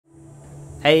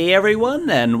Hey everyone,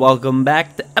 and welcome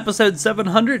back to episode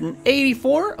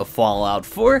 784 of Fallout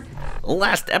 4.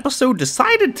 Last episode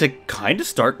decided to kind of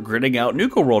start gritting out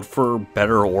Nuka World for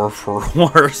better or for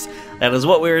worse. That is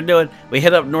what we were doing. We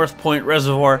hit up North Point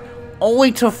Reservoir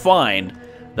only to find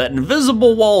that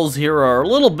invisible walls here are a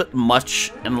little bit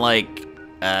much, and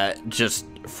just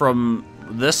from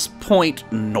this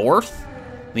point north,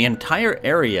 the entire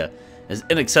area is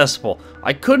inaccessible.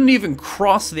 I couldn't even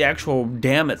cross the actual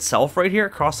dam itself right here,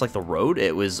 across like the road.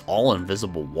 It was all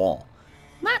invisible wall.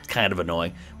 That's kind of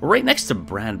annoying. We're right next to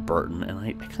Brad Burton, and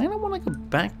I kind of want to go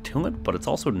back to it, but it's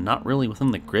also not really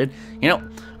within the grid. You know,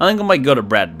 I think I might go to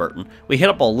Brad Burton. We hit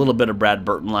up a little bit of Brad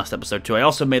Burton last episode too. I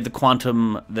also made the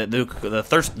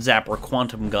Thirst Zapper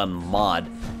Quantum Gun mod,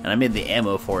 and I made the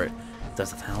ammo for it. It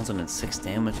does 1,006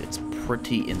 damage. It's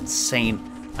pretty insane.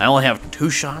 I only have 2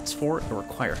 shots for it. It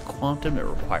requires quantum, it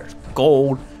requires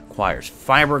gold, requires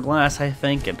fiberglass, I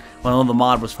think, and well, the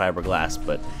mod was fiberglass,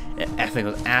 but I think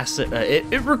it was acid.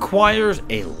 It requires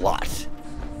a lot,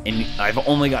 and I've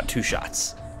only got 2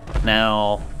 shots.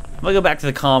 Now, if I go back to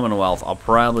the Commonwealth, I'll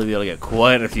probably be able to get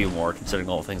quite a few more, considering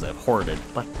all the things I've hoarded.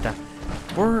 But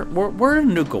we're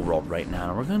in Nuka World right now,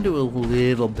 and we're gonna do a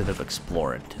little bit of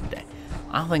exploring today.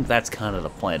 I think that's kind of the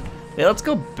plan. Yeah, let's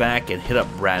go back and hit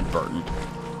up Brad Burton.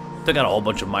 Took out a whole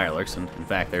bunch of Mirelurks, and in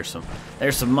fact, there's some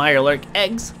Mirelurk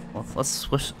eggs. Well, let's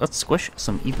squish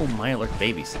some evil Mirelurk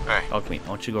babies. Hey. Talk to me. I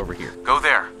want you to go over here. Go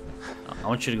there. I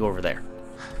want you to go over there.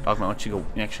 Talk to me. I want you to go.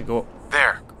 You actually go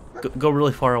there. Go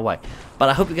really far away. But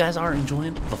I hope you guys are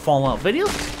enjoying the Fallout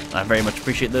videos. I very much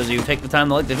appreciate those of you who take the time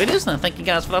to like the videos, and I thank you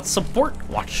guys for that support.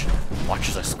 Watch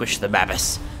as I squish the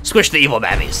babbies. Squish the evil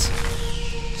babbies.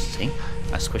 See?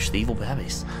 I squished the evil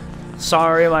babbies.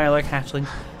 Sorry, Mirelurk hatchling.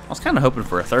 I was kind of hoping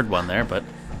for a third one there, but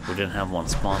we didn't have one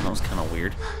spawn. That was kind of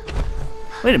weird.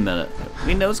 Wait a minute. I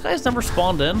mean, those guys never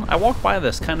spawned in. I walked by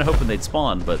this kind of hoping they'd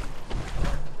spawn, but...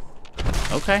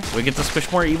 Okay, we get to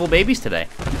squish more evil babies today.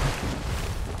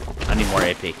 I need more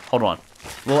AP. Hold on.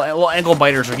 Little ankle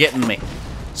biters are getting me.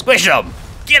 Squish them!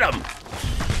 Get them!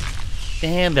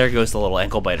 And there goes the little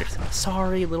ankle biters.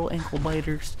 Sorry, little ankle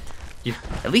biters.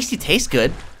 At least you taste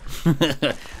good.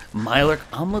 Mirelurk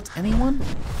omelets, anyone?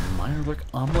 Mirelurk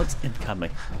omelets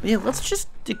incoming. Yeah, let's just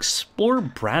explore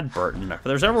Brad Burton. If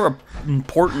there's ever an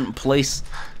important place,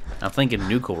 I think in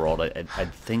Nuka World,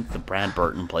 I'd think the Brad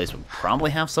Burton place would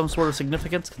probably have some sort of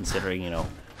significance, considering, you know,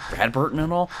 Brad Burton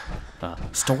and all.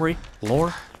 Story,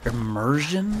 lore,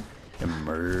 immersion.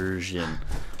 I'm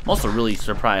also really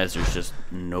surprised there's just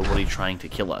nobody trying to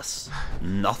kill us.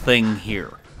 Nothing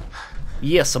here.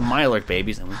 Yeah, some Mirelurk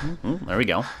babies. There we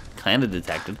go. Kind of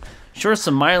detected. Sure,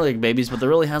 some Mirelurk babies, but there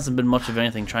really hasn't been much of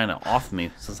anything trying to off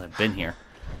me since I've been here.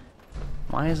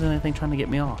 Why isn't anything trying to get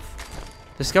me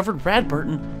off? Discovered Brad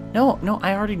Burton? No,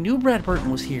 I already knew Brad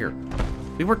Burton was here.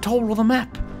 We were told with a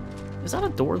map. Is that a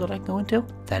door that I can go into?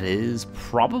 That is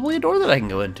probably a door that I can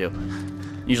go into.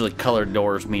 Usually colored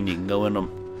doors mean you can go in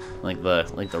them. Like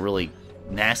the really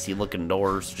nasty looking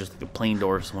doors, just the plain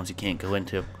doors, the ones you can't go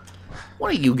into.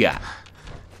 What do you got?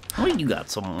 What do you got?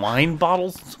 Some wine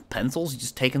bottles? Some pencils? You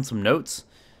just taking some notes?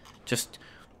 Just,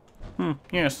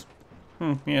 yes.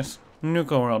 Yes.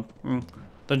 Nuka World.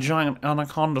 The giant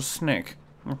anaconda snake.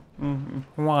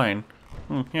 Wine.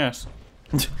 Yes.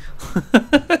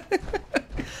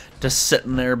 Just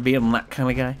sitting there being that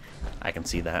kind of guy. I can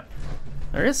see that.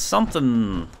 There is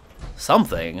something,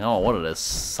 oh, what it is,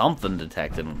 something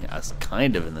detected,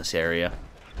 kind of in this area.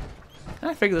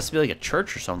 I figured this would be like a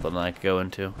church or something that I could go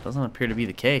into. Doesn't appear to be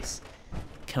the case.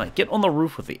 Can I get on the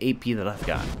roof with the AP that I've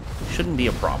got? Shouldn't be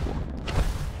a problem.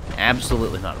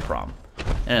 Absolutely not a problem.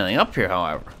 Anything up here,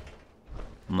 however?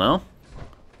 No?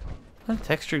 That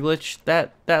texture glitch,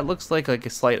 that looks like a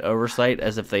slight oversight,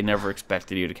 as if they never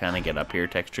expected you to kind of get up here,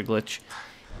 texture glitch.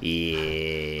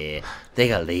 Yeah, they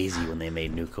got lazy when they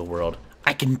made Nuka World.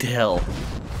 I can tell.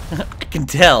 I can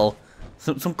tell.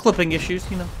 Some clipping issues,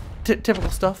 you know. Typical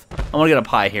stuff. I want to get up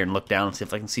high here and look down and see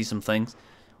if I can see some things.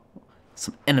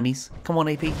 Some enemies. Come on,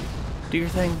 AP. Do your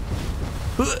thing.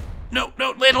 No,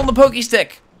 land on the pokey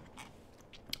stick.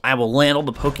 I will land on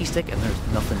the pokey stick, and there's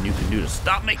nothing you can do to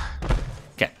stop me.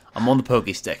 Okay, I'm on the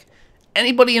pokey stick.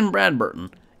 Anybody in Brad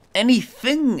Burton?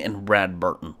 Anything in Brad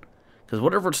Burton? Because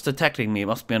whatever it's detecting me, it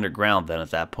must be underground then at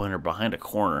that point, or behind a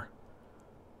corner.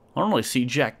 I don't really see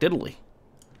Jack Diddley.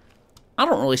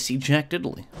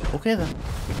 Okay then.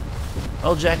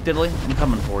 Well, Jack Diddley, I'm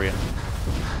coming for you. I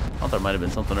thought there might have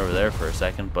been something over there for a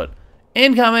second, but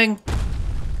incoming!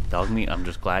 Dog meat, I'm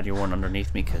just glad you weren't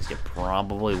underneath me, because you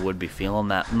probably would be feeling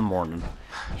that in the morning.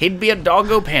 He'd be a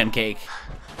doggo pancake.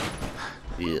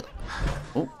 Yeah.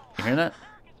 Oh, you hear that?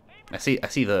 I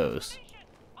see those.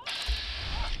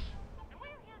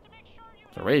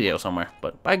 a radio somewhere.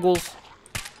 But bye, ghouls.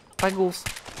 Bye, ghouls.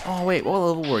 Oh, wait, what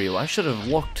level were you? I should have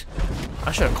looked.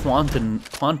 I should have quantumed.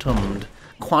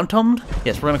 Quantumed?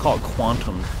 Yes, we're going to call it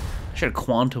quantumed. I should have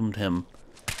quantumed him.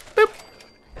 Boop.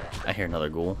 I hear another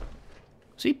ghoul.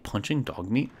 Is he punching dog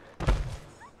meat?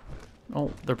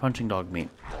 Oh, they're punching dog meat.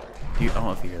 I don't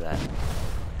know if you hear that.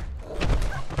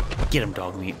 Get him,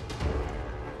 dog meat.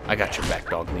 I got your back,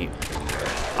 dog meat.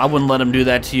 I wouldn't let him do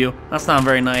that to you. That's not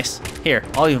very nice. Here,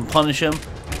 I'll even punish him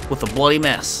with a bloody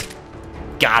mess.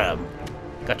 Got him.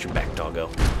 Got your back, doggo.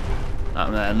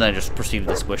 And then I just proceeded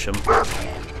to squish him.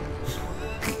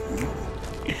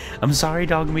 I'm sorry,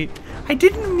 dog meat. I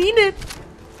didn't mean it.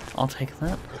 I'll take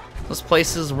that. This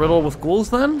place is riddled with ghouls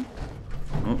then?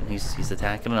 Oh, he's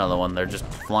attacking another one. They're just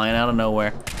flying out of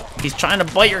nowhere. He's trying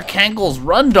to bite your cankles.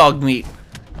 Run, dog meat.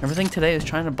 Everything today is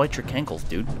trying to bite your cankles,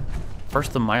 dude.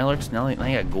 First the Mirelurks, now you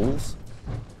got ghouls.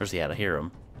 Where's he at? I hear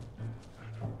him.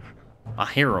 I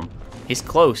hear him. He's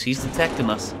close. He's detecting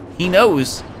us. He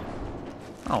knows.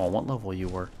 Oh, what level you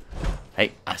were?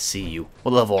 Hey, I see you.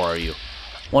 What level are you?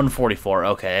 144.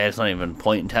 Okay, it's not even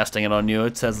point in testing it on you.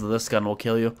 It says that this gun will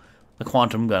kill you. The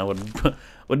quantum gun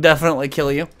would definitely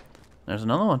kill you. There's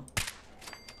another one.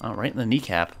 Oh, right in the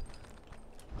kneecap.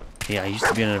 Yeah, I used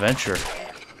to be an adventurer.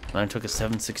 Then I took a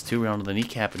 7.62 round to the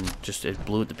kneecap and just it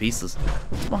blew it to pieces.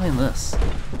 What's behind this?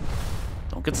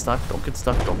 Don't get stuck. Don't get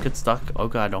stuck. Don't get stuck. Oh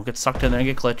god, don't get sucked in there and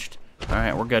get glitched. All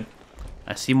right, we're good.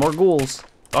 I see more ghouls.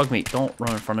 Dog meat, don't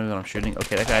run in front of me when I'm shooting.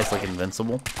 Okay, that guy's like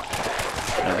invincible.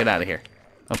 No, get out of here.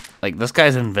 Oh, like this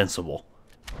guy's invincible.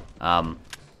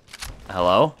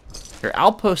 Hello? Your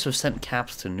outposts have sent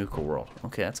caps to Nuka World.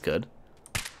 Okay, that's good.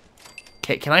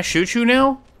 Okay, can I shoot you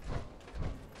now?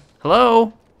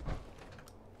 Hello?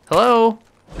 Hello?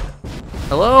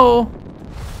 Hello?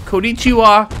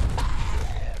 Konnichiwa?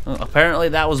 Apparently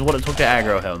that was what it took to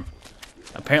aggro him.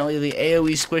 Apparently the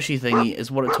AoE squishy thingy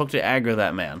is what it took to aggro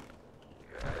that man.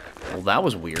 Well, that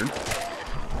was weird.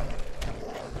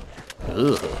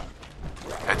 Ugh.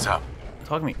 Heads up.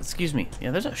 Talk to me. Excuse me.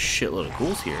 Yeah, there's a shitload of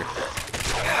ghouls here.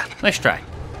 Nice try.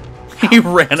 He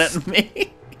ran at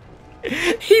me.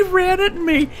 He ran at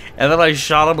me. And then I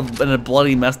shot him and it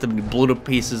bloody messed him and he blew to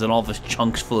pieces and all of his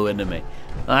chunks flew into me.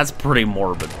 That's pretty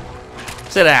morbid.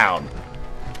 Sit down.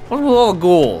 What's with all the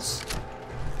ghouls?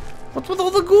 What's with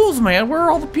all the ghouls, man? Where are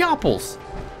all the pyopples?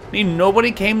 I mean,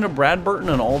 nobody came to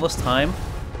Bradburton in all this time?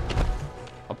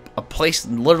 A place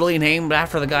literally named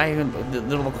after the guy who did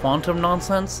the quantum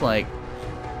nonsense? Like,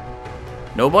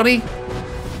 nobody?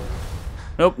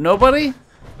 Nope, nobody?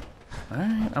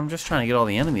 Alright, I'm just trying to get all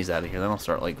the enemies out of here. Then I'll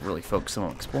start, like, really focusing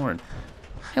on exploring.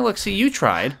 Hey, look, see, you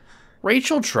tried.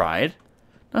 Rachel tried.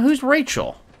 Now, who's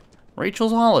Rachel?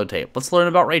 Rachel's holotape. Let's learn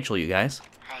about Rachel, you guys.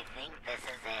 I think this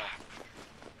is it.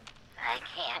 I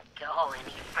can't go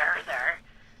any further.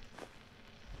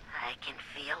 I can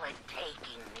feel it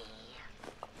taking me.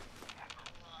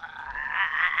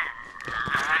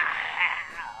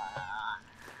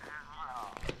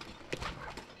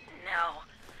 No,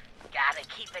 gotta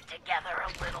keep it together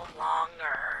a little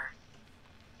longer.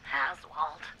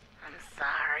 Oswald, I'm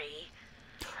sorry.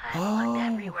 I looked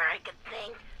everywhere I could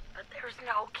think, but there's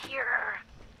no cure.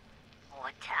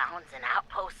 What towns and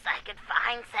outposts I could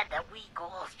find said that we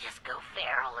ghouls just go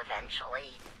feral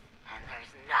eventually, and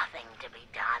there's nothing to be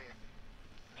done.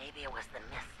 Maybe it was the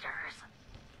misters.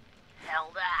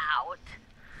 Held out.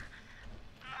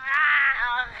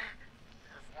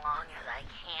 As long as I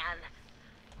can.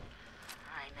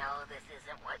 I know this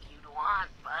isn't what you'd want,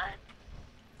 but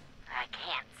I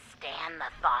can't stand the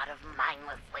thought of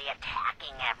mindlessly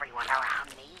attacking everyone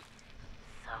around me.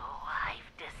 So I've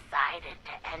decided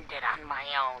to end it on my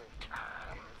own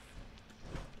terms.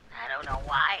 I don't know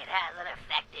why it hasn't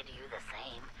affected you the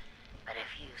same, but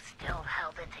if you still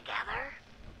held it together,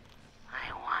 I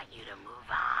want you to move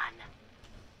on.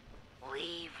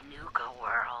 Leave Nuka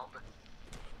World.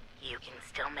 You can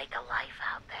still make a life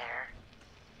out there.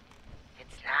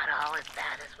 It's not all as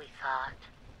bad as we thought.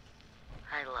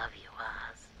 I love you,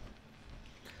 Oz.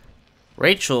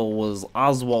 Rachel was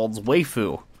Oswald's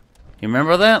waifu. You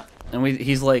remember that? And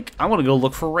he's like, I want to go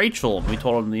look for Rachel. And we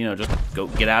told him, you know, just go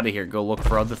get out of here. Go look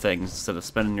for other things instead of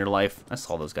spending your life. I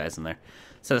saw those guys in there.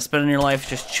 Instead of spending your life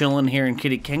just chilling here in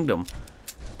Kitty Kingdom.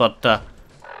 But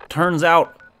turns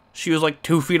out she was like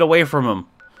 2 feet away from him.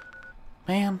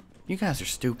 Man, you guys are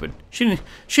stupid. She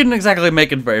didn't exactly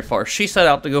make it very far. She set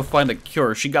out to go find a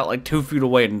cure. She got like 2 feet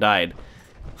away and died.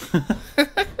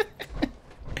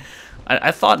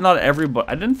 I thought not everybody.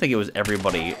 I didn't think it was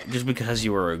everybody. Just because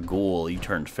you were a ghoul, you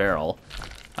turned feral.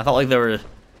 I thought like there were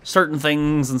certain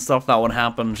things and stuff that would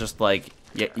happen. Just like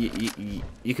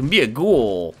you can be a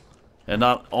ghoul and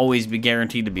not always be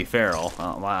guaranteed to be feral.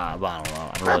 I don't know.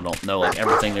 I really don't know like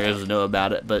everything there is to know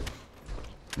about it, but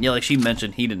yeah, like she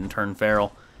mentioned, he didn't turn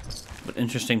feral. But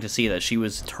interesting to see that she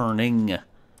was turning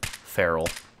feral.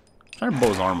 I'm trying to blow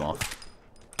his arm off.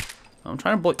 I'm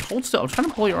trying to blow. Hold still. I'm trying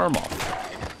to blow your arm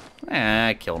off.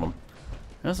 I killed him.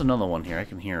 There's another one here. I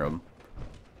can hear him.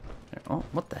 Oh,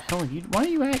 what the hell are you? Why are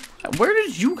you at? Where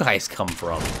did you guys come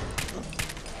from?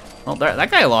 Oh,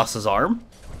 that guy lost his arm.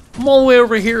 I'm all the way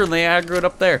over here and they aggroed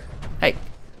up there. Hey,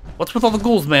 what's with all the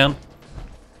ghouls, man?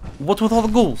 What's with all the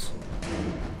ghouls?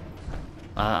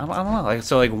 I don't know. Like,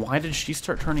 so, like, why did she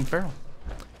start turning feral?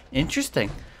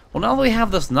 Interesting. Well, now that we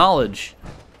have this knowledge,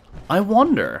 I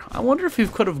wonder if he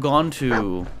could have gone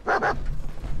to...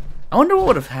 I wonder what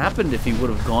would have happened if he would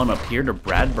have gone up here to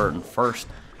Bradburton first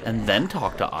and then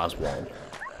talked to Oswald.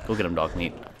 Go get him, dog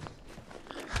meat.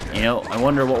 You know, I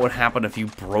wonder what would happen if you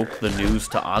broke the news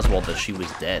to Oswald that she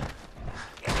was dead.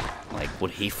 Like,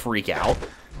 would he freak out?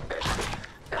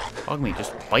 Dog meat,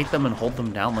 just bite them and hold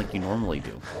them down like you normally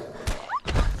do.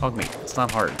 Dog meat, it's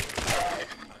not hard.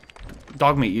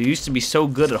 Dog meat, you used to be so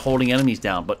good at holding enemies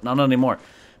down, but not anymore.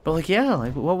 But like, yeah,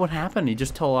 like what would happen? You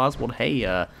just tell Oswald, hey,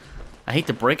 I hate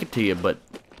to break it to you, but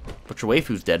your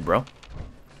waifu's dead, bro.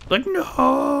 Like,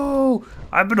 no!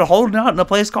 I've been holding out in a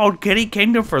place called Kitty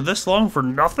Kingdom for this long for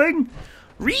nothing?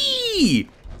 Ree!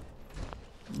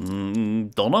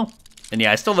 Don't know. And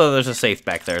yeah, I still know there's a safe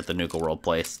back there at the Nuka World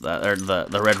place, or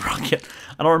the Red Rocket.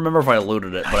 I don't remember if I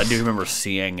looted it, but I do remember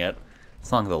seeing it.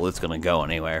 It's not like the loot's gonna go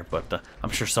anywhere, but I'm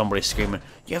sure somebody's screaming,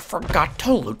 "You forgot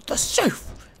to loot the safe!"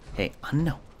 Hey, I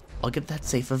know. I'll get that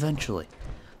safe eventually.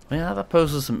 Well, yeah, that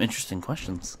poses some interesting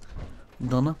questions.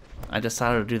 Don't know. I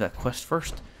decided to do that quest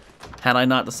first. Had I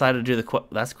not decided to do the quest...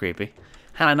 That's creepy.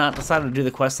 Had I not decided to do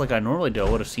the quest like I normally do, I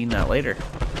would have seen that later.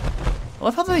 I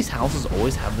love how these houses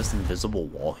always have this invisible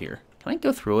wall here. Can I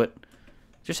go through it?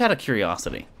 Just out of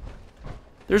curiosity.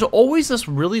 There's always this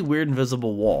really weird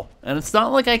invisible wall. And it's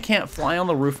not like I can't fly on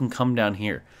the roof and come down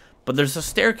here. But there's a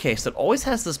staircase that always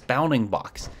has this bounding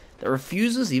box that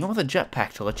refuses, even with a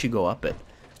jetpack, to let you go up it.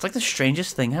 It's like the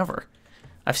strangest thing ever.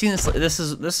 I've seen this.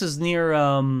 This is near,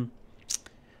 oh,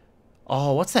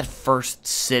 what's that first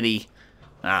city?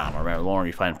 I don't remember. The one where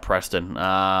you find Preston.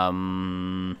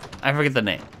 I forget the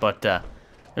name. But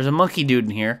there's a monkey dude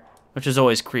in here, which is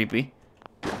always creepy.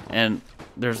 And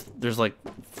there's like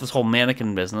this whole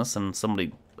mannequin business, and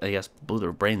somebody, I guess, blew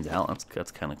their brains out.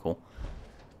 That's kind of cool.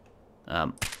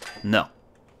 No.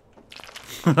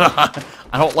 I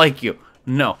don't like you.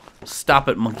 No. Stop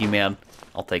it, monkey man.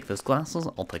 I'll take those glasses.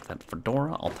 I'll take that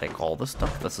fedora. I'll take all this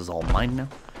stuff. This is all mine now.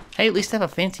 Hey, at least I have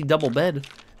a fancy double bed.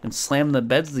 And slam the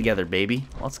beds together, baby.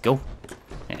 Let's go.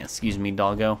 Hey, excuse me,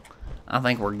 doggo. I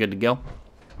think we're good to go.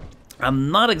 I'm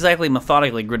not exactly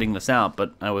methodically gridding this out,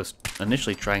 but I was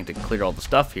initially trying to clear all the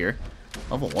stuff here.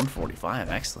 Level 145,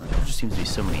 excellent. There just seems to be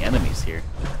so many enemies here.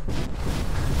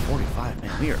 45,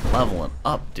 man, we are leveling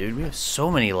up, dude. We have so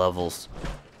many levels.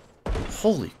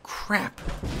 Holy crap.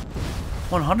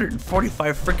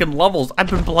 145 freaking levels. I've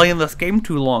been playing this game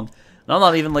too long. And I'm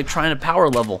not even, like, trying to power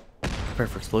level. Prepare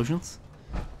for explosions.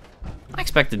 I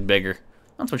expected bigger.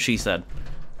 That's what she said.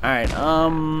 Alright,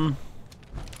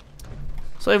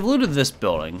 so I've looted this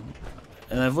building.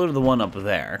 And I've looted the one up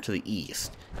there to the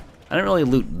east. I didn't really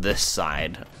loot this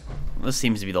side. This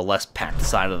seems to be the less packed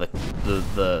side of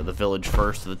the village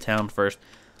first, the town first.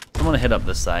 I'm gonna hit up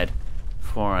this side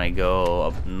before I go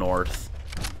up north.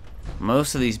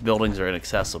 Most of these buildings are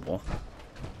inaccessible.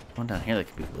 One down here that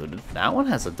can be looted. That one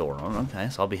has a door on it. Okay,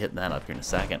 so I'll be hitting that up here in a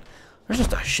second. There's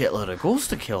just a shitload of ghouls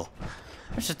to kill.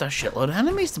 There's just a shitload of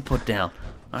enemies to put down.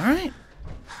 Alright.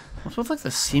 What's with, like, the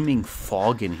seeming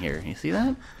fog in here? You see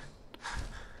that?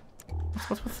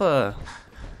 What's with the...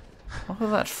 What's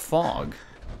with that fog?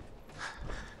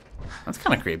 That's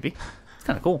kind of creepy. It's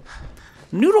kind of cool.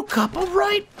 Noodle cup,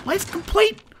 alright. Life's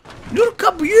complete. Noodle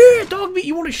cup, yeah, dog meat.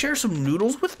 You want to share some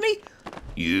noodles with me?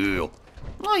 Yeah.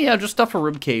 Oh, yeah, just stuff a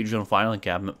rib cage in a filing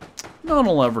cabinet. No one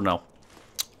will ever know.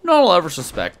 No one will ever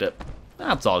suspect it.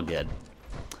 That's all good.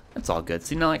 That's all good.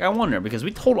 See, now, like, I wonder, because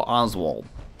we told Oswald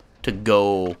to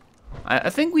go... I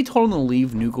think we told him to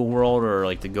leave Nuka World, or,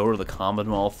 like, to go to the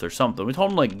Commonwealth or something. We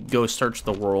told him, like, go search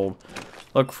the world,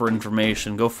 look for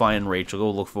information, go find Rachel,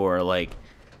 go look for her, like...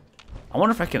 I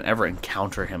wonder if I can ever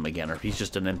encounter him again, or if he's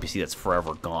just an NPC that's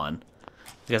forever gone.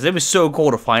 Because it was so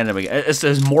cool to find him again. It's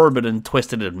as morbid and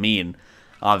twisted and mean,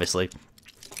 obviously.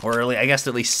 Or I guess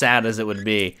at least sad as it would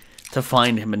be to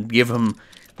find him and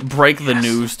break the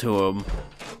news to him.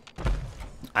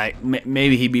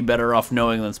 Maybe he'd be better off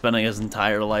knowing than spending his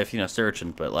entire life, you know,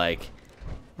 searching. But, like,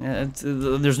 yeah,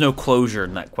 there's no closure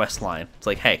in that quest line. It's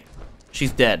like, hey,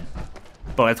 she's dead.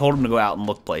 but I told him to go out and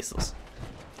look places.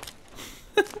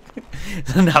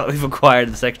 So now that we've acquired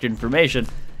this extra information,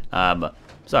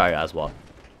 sorry, Oswald.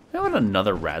 How about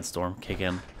another rad storm kick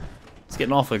in? It's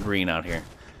getting awfully green out here.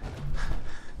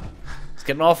 It's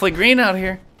getting awfully green out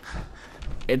here.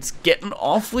 It's getting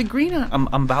awfully green out. I'm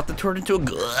about to turn into a.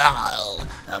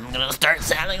 I'm gonna start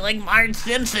sounding like Marge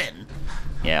Simpson.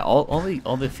 Yeah, all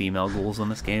the female ghouls in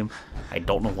this game, I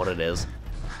don't know what it is,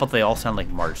 but they all sound like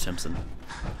Marge Simpson.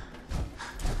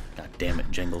 God damn it,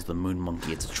 Jingles the Moon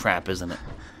Monkey. It's a trap, isn't it?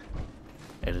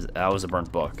 It is. That was a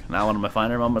burnt book. Not one of my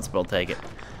finer moments, but I'll take it.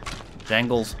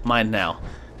 Jangles, mine now.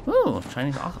 Ooh,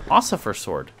 Chinese ossifer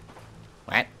sword.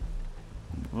 What?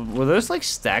 Were those like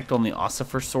stacked on the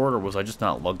ossifer sword, or was I just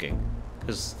not looking?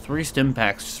 Because 3 stim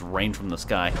packs just rained from the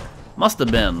sky. Must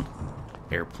have been.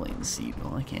 Airplane seat.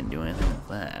 Well, I can't do anything with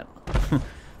that.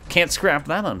 Can't scrap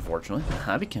that, unfortunately.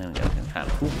 That'd be kind of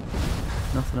cool.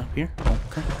 Nothing up here.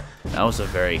 Okay. That was a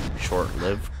very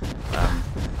short-lived.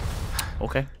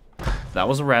 Okay. That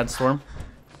was a rad storm.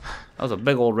 That was a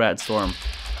big old rad storm.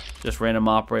 Just random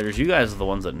operators. You guys are the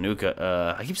ones that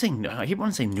nuka. I keep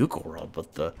wanting to say Nuka World,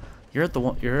 but you're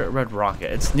at Red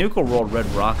Rocket. It's Nuka World Red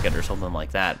Rocket or something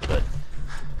like that. But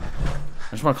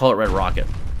I just want to call it Red Rocket.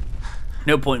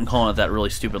 No point in calling it that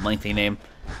really stupid lengthy name.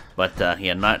 But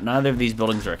yeah, neither of these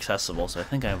buildings are accessible, so I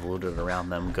think I've looted around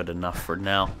them good enough for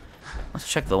now.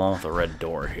 Let's check the one with the red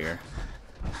door here.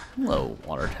 Hello,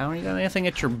 water tower. You got anything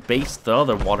at your base? The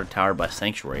other water tower by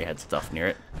Sanctuary had stuff near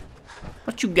it.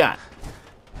 What you got?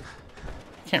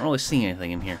 Can't really see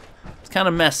anything in here. It's kind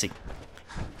of messy.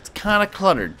 It's kind of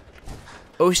cluttered.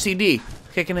 OCD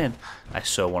kicking in. I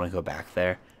so want to go back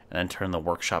there and then turn the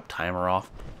workshop timer off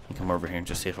and come over here and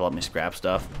just see if it'll let me scrap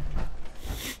stuff.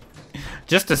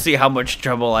 Just to see how much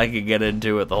trouble I could get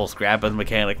into with the whole scrapping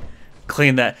mechanic.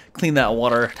 Clean that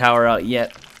water tower out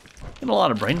yet. Get a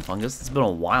lot of brain fungus. It's been a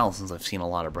while since I've seen a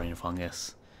lot of brain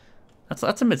fungus.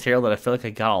 That's a material that I feel like I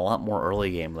got a lot more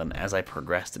early game than as I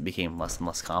progressed it became less and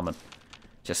less common.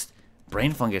 Just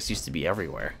brain fungus used to be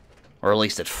everywhere. Or at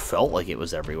least it felt like it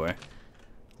was everywhere.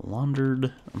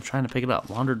 Laundered, I'm trying to pick it up.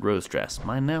 Laundered rose dress.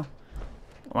 Mine now?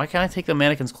 Why can't I take the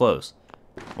mannequin's clothes?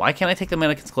 Why can't I take the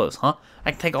mannequin's clothes, huh?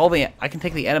 I can take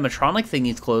the animatronic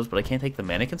thingy's clothes, but I can't take the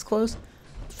mannequin's clothes?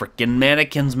 Freaking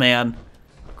mannequins, man.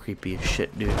 Creepy as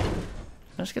shit, dude. Did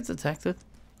I just get detected?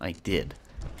 I did.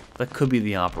 That could be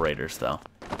the operators, though.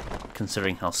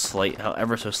 Considering how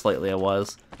ever so slightly I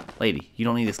was. Lady, you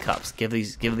don't need these cups. Give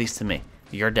these to me.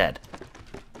 You're dead.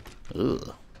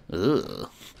 Ugh. Ugh.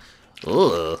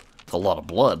 Ugh. It's a lot of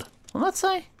blood. What did that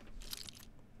say?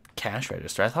 Cash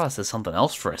register. I thought it said something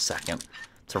else for a second.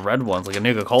 It's a red one. It's like a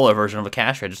Nuka-Cola version of a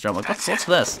cash register. I'm like, what's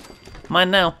this? Mine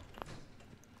now.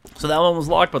 So that one was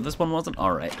locked, but this one wasn't?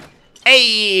 Alright.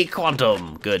 Hey,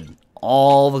 quantum! Good.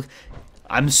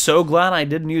 I'm so glad I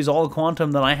didn't use all the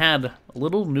quantum that I had. A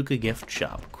little Nuka gift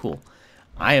shop. Cool.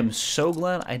 I am so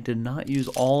glad I did not use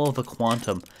all of the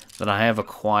quantum that I have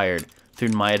acquired through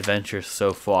my adventures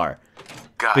so far.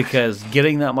 Because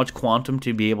getting that much quantum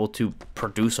to be able to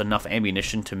produce enough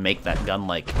ammunition to make that gun,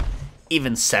 like,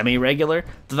 even semi-regular.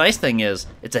 The nice thing is,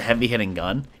 it's a heavy-hitting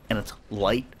gun, and it's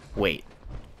lightweight.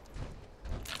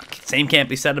 Same can't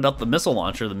be said about the missile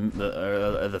launcher,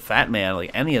 the Fat Man,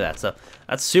 like, any of that stuff.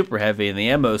 That's super heavy, and the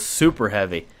ammo's super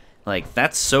heavy. Like,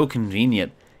 that's so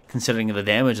convenient, considering the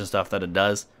damage and stuff that it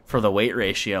does for the weight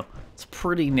ratio. It's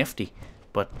pretty nifty.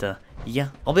 But, yeah,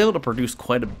 I'll be able to produce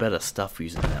quite a bit of stuff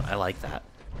using that. I like that.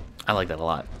 I like that a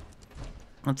lot.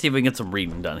 Let's see if we can get some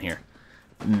reading done here.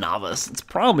 Novice. It's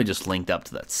probably just linked up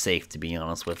to that safe, to be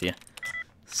honest with you.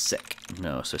 Sick.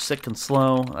 No. So sick and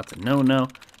slow. That's a no-no.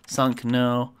 Sunk,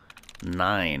 no.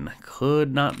 9.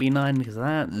 Could not be 9 because of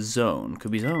that. Zone.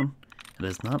 Could be zone. It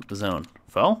is not the zone.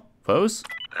 Foe? Foes?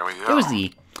 There we go. It was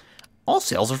the... All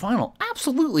sales are final.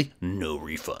 Absolutely no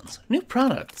refunds. New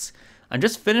products. I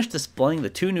just finished displaying the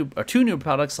two new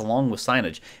products along with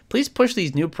signage. Please push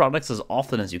these new products as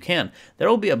often as you can. There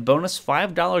will be a bonus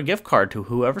 $5 gift card to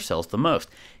whoever sells the most.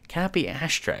 Cappy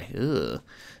ashtray. Ugh.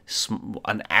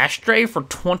 An ashtray for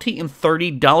 $20 and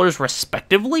 $30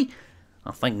 respectively?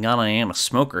 Oh, thank God I am a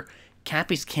smoker.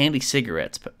 Cappy's candy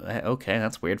cigarettes. Okay,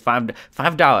 that's weird.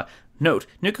 $5. Note,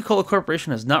 Nuka-Cola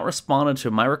Corporation has not responded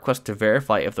to my request to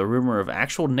verify if the rumor of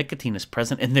actual nicotine is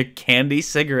present in their candy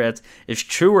cigarettes is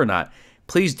true or not.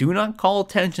 Please do not call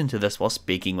attention to this while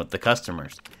speaking with the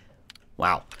customers.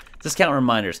 Wow. Discount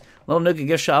reminders. Little Nuka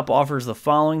Gift Shop offers the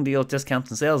following deal: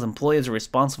 discounts and sales. Employees are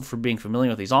responsible for being familiar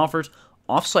with these offers.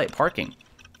 Off-site parking.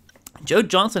 Joe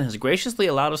Johnson has graciously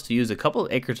allowed us to use a couple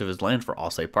of acres of his land for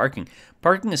off-site parking.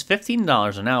 Parking is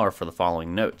 $15 an hour for the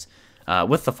following notes.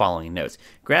 with the following notes.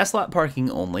 Grass lot parking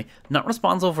only, not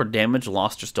responsible for damage,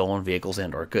 lost, or stolen vehicles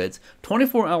and or goods.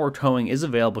 24-hour towing is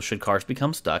available should cars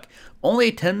become stuck. Only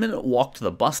a 10-minute walk to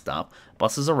the bus stop.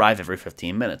 Buses arrive every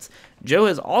 15 minutes. Joe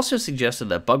has also suggested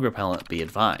that bug repellent be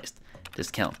advised.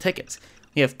 Discount tickets.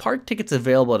 We have park tickets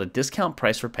available at a discount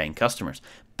price for paying customers.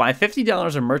 Buy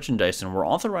 $50 of merchandise and we're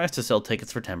authorized to sell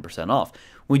tickets for 10% off.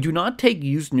 We do not take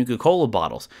used Nuka-Cola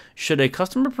bottles. Should a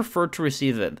customer prefer to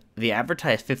receive the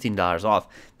advertised $15 off,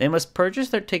 they must purchase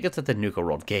their tickets at the Nuka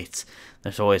World gates.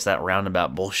 There's always that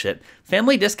roundabout bullshit.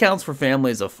 Family discounts for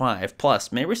families of 5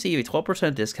 plus may receive a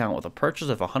 12% discount with a purchase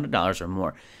of $100 or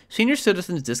more. Senior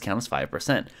citizens discount is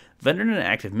 5%. Veteran and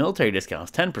active military discount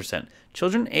is 10%.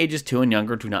 Children ages 2 and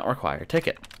younger do not require a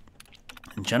ticket.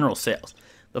 General sales.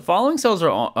 The following sales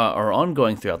are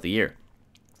ongoing throughout the year.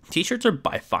 T-shirts are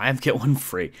buy 5, get 1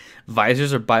 free.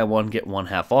 Visors are buy 1, get 1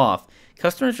 half off.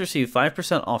 Customers receive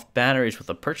 5% off batteries with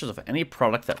the purchase of any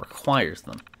product that requires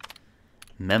them.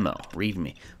 Memo, read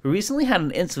me. We recently had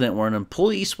an incident where an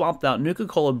employee swapped out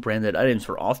Nuka-Cola branded items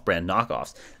for off-brand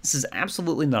knockoffs. This is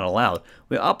absolutely not allowed.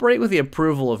 We operate with the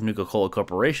approval of Nuka-Cola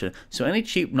Corporation, so any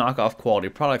cheap knockoff quality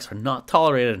products are not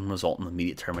tolerated and result in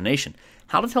immediate termination.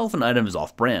 How to tell if an item is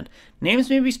off-brand. Names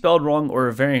may be spelled wrong or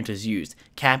a variant is used.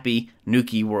 Cappy,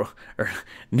 Nuki World, or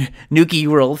Nuki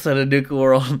World instead of Nuka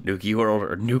World, Nuki World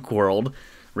or Nuke World,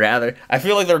 rather. I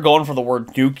feel like they're going for the word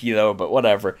Nuki though, but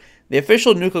whatever. The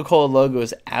official Nuka-Cola logo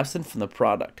is absent from the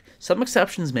product. Some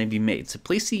exceptions may be made, so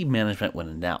please see management when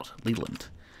in doubt. Leland.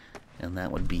 And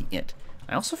that would be it.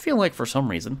 I also feel like for some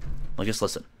reason, like just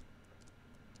listen.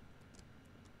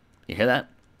 You hear that?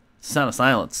 Sound of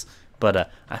silence.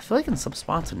 But I feel like in some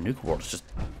spots in Nuka World, it's just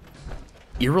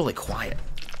eerily quiet.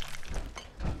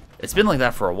 It's been like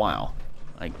that for a while.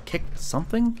 I kicked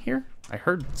something here? I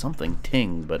heard something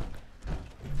ting, but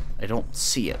I don't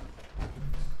see it.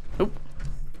 Oop.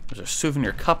 There's a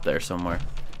souvenir cup there somewhere.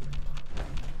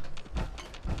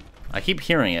 I keep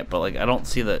hearing it, but like I don't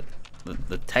see the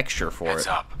texture for Heads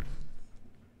it. up.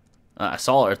 I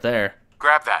saw it right there.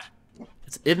 Grab that.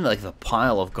 It's in like the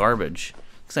pile of garbage.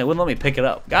 They wouldn't let me pick it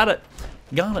up. Got it.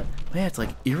 Got it. Man, it's like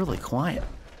eerily quiet.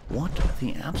 What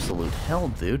the absolute hell,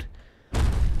 dude?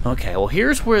 Okay, well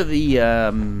here's where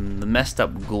the messed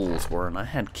up ghouls were, and I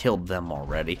had killed them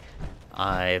already.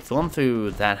 I've gone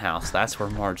through that house. That's where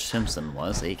Marge Simpson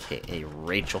was, aka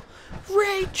Rachel.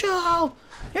 Rachel!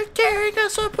 You're tearing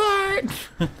us apart!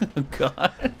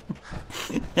 God.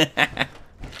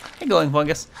 Hey, glowing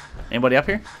fungus. Anybody up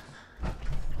here?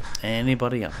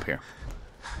 Anybody up here?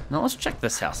 Now let's check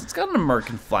this house. It's got an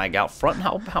American flag out front.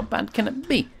 How bad can it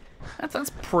be? That's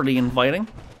pretty inviting.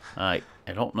 I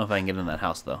don't know if I can get in that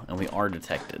house though, and we are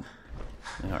detected.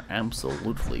 We are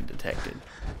absolutely detected.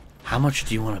 How much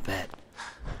do you want to bet?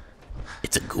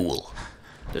 It's a ghoul.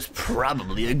 There's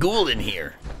probably a ghoul in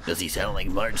here. Does he sound like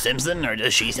Marge Simpson, or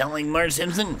does she sound like Marge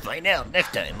Simpson? Find out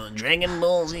next time on Dragon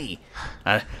Ball Z.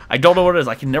 I don't know what it is.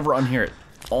 I can never unhear it.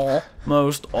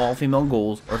 Almost all female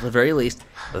ghouls, or at the very least,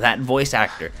 that voice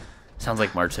actor sounds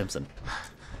like Marge Simpson.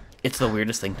 It's the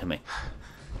weirdest thing to me.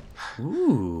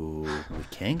 Ooh, we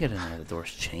can get in there. The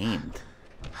door's chained.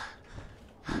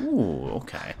 Ooh,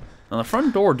 okay. Now the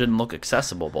front door didn't look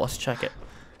accessible, but let's check it.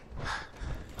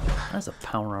 That's a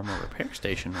power armor repair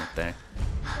station right there.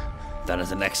 That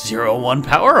is an X01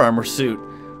 power armor suit.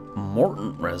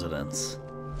 Morton residence.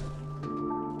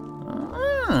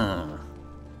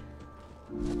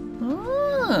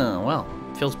 Well,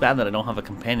 feels bad that I don't have a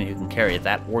companion who can carry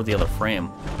that or the other frame.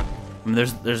 I mean,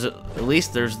 at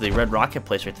least there's the Red Rocket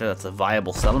place right there. That's a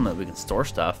viable settlement. We can store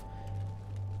stuff.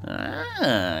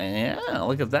 Yeah,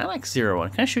 look at that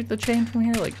X01. Can I shoot the chain from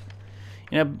here? Like,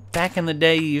 you know, back in the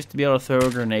day, you used to be able to throw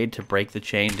a grenade to break the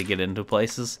chain to get into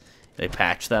places. They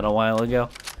patched that a while ago.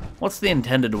 What's the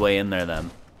intended way in there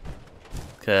then?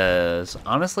 Because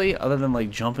honestly, other than like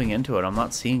jumping into it, I'm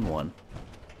not seeing one.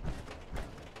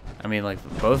 I mean, like,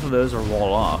 both of those are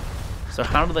walled off. So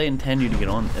how do they intend you to get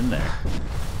on in there?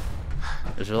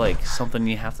 Is there, like, something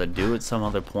you have to do at some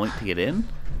other point to get in?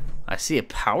 I see a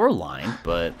power line,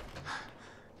 but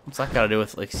what's that got to do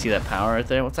with, like, see that power right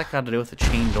there? What's that got to do with the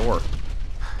chain door?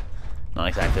 Not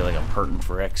exactly like I'm hurting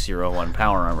for X01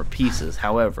 power armor pieces.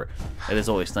 However, it is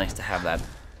always nice to have that.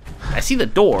 I see the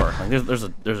door. Like, there's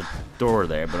a door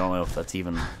there, but I don't know if that's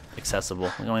even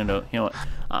accessible. I don't even know. You know what?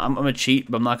 I'm gonna cheat,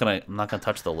 but I'm not gonna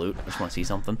touch the loot. I just want to see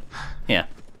something. Yeah,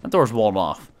 that door's walled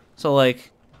off. So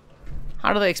like,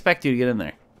 how do they expect you to get in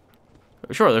there?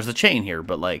 Sure, there's a chain here,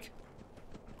 but like,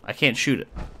 I can't shoot it.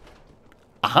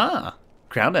 Aha!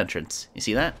 Ground entrance. You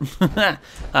see that?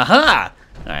 Aha!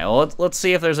 Alright, well, let's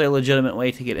see if there's a legitimate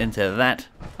way to get into that.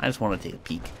 I just want to take a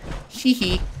peek. Hee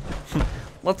hee.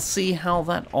 Let's see how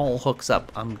that all hooks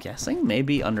up. I'm guessing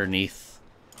maybe underneath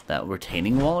that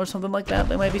retaining wall or something like that.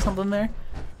 There might be something there.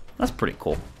 That's pretty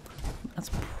cool. That's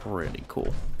pretty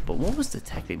cool. But what was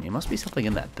detecting me? It must be something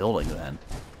in that building then.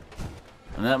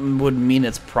 And that would mean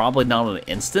it's probably not an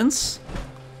instance.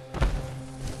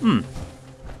 We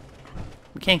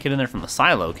can't get in there from the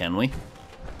silo, can we?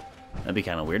 That'd be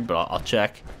kind of weird, but I'll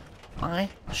check. I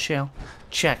shall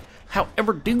check.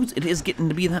 However, dudes, it is getting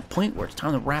to be that point where it's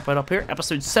time to wrap it up here.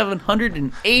 Episode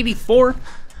 784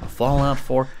 of Fallout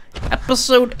 4.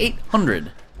 Episode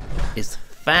 800 is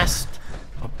fast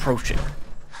approaching.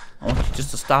 I want you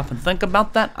just to stop and think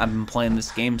about that. I've been playing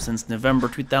this game since November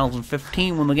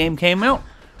 2015 when the game came out.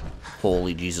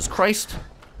 Holy Jesus Christ.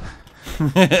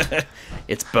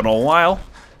 It's been a while.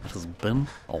 It has been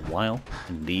a while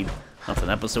indeed. That's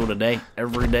an episode a day,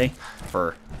 every day,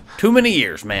 for too many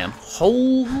years, man.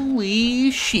 Holy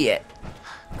shit.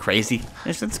 Crazy.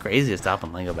 It's crazy to stop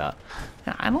and think about.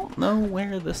 Now, I don't know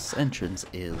where this entrance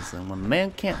is, and when the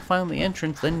man can't find the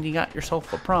entrance, then you got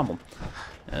yourself a problem.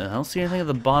 I don't see anything at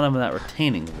the bottom of that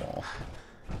retaining wall.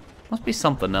 Must be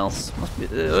something else. Must be.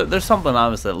 There's something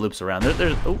obvious that loops around.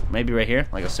 There's oh, maybe right here,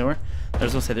 like a sewer.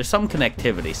 There's gonna say there's some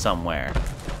connectivity somewhere.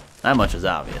 That much is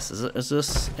obvious. Is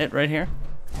this it right here?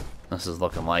 This is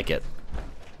looking like it.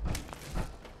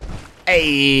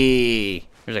 Hey!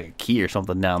 There's like a key or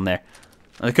something down there.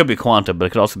 It could be quantum, but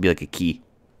it could also be like a key.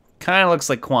 Kind of looks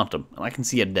like quantum, and I can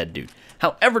see a dead dude.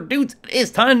 However, dudes, it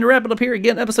is time to wrap it up here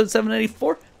again, episode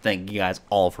 784. Thank you guys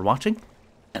all for watching,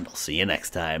 and I'll see you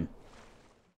next time.